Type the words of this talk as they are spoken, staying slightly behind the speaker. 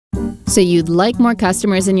So you'd like more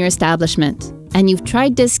customers in your establishment, and you've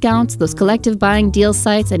tried discounts, those collective buying deal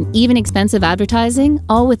sites, and even expensive advertising,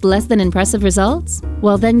 all with less than impressive results?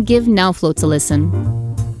 Well, then give NowFloats a listen.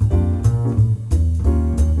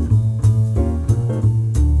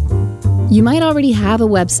 You might already have a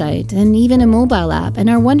website and even a mobile app and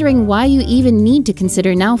are wondering why you even need to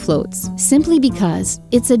consider NowFloats. Simply because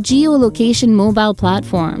it's a geolocation mobile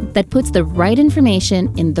platform that puts the right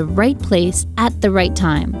information in the right place at the right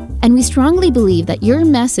time. And we strongly believe that your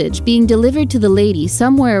message being delivered to the lady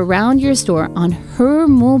somewhere around your store on her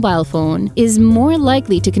mobile phone is more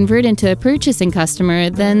likely to convert into a purchasing customer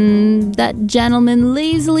than that gentleman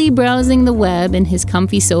lazily browsing the web in his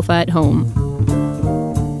comfy sofa at home.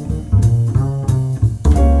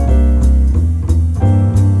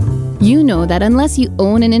 You know that unless you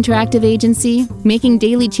own an interactive agency, making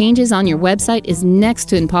daily changes on your website is next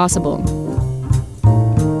to impossible.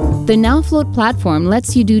 The NowFloat platform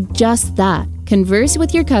lets you do just that. Converse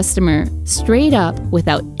with your customer straight up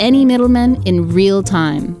without any middlemen in real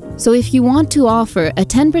time. So if you want to offer a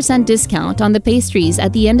 10% discount on the pastries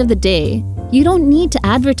at the end of the day, you don't need to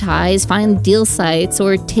advertise, find deal sites,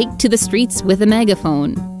 or take to the streets with a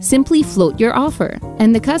megaphone. Simply float your offer,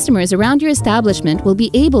 and the customers around your establishment will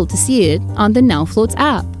be able to see it on the NowFloats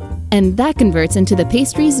app. And that converts into the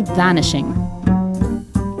pastries vanishing.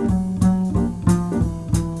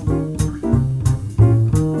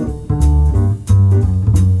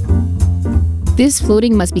 This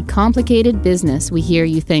floating must be complicated business, we hear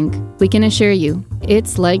you think. We can assure you,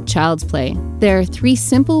 it's like child's play. There are 3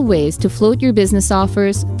 simple ways to float your business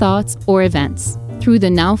offers, thoughts, or events. Through the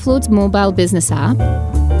NowFloats mobile business app,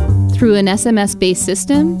 through an SMS-based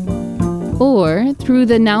system, or through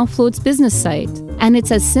the NowFloats business site. And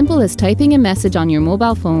it's as simple as typing a message on your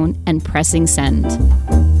mobile phone and pressing send.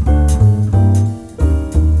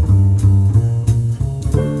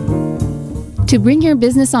 To bring your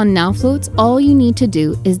business on NowFloats, all you need to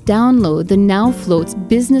do is download the NowFloats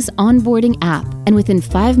business onboarding app, and within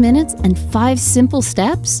 5 minutes and 5 simple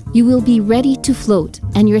steps, you will be ready to float,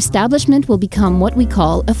 and your establishment will become what we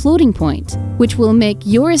call a floating point, which will make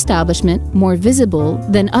your establishment more visible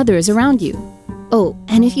than others around you. Oh,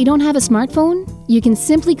 and if you don't have a smartphone, you can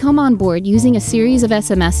simply come on board using a series of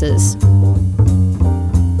SMSs.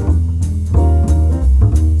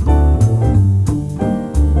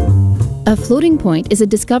 A floating point is a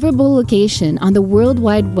discoverable location on the World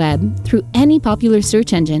Wide Web through any popular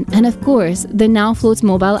search engine and, of course, the NowFloats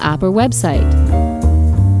mobile app or website.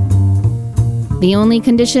 The only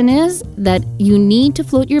condition is that you need to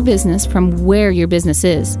float your business from where your business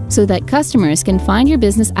is, so that customers can find your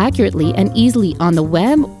business accurately and easily on the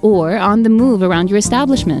web or on the move around your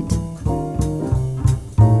establishment.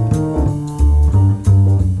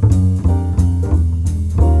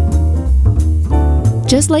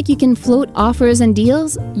 Just like you can float offers and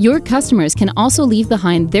deals, your customers can also leave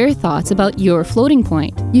behind their thoughts about your floating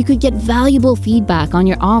point. You could get valuable feedback on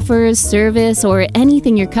your offers, service, or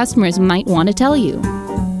anything your customers might want to tell you.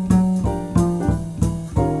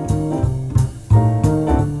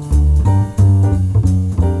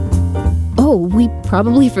 Oh, we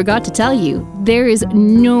probably forgot to tell you, there is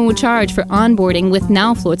no charge for onboarding with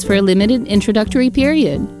NowFloats for a limited introductory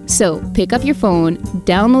period. So pick up your phone,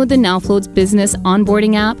 download the NowFloats business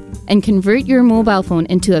onboarding app, and convert your mobile phone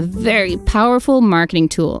into a very powerful marketing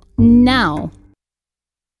tool now.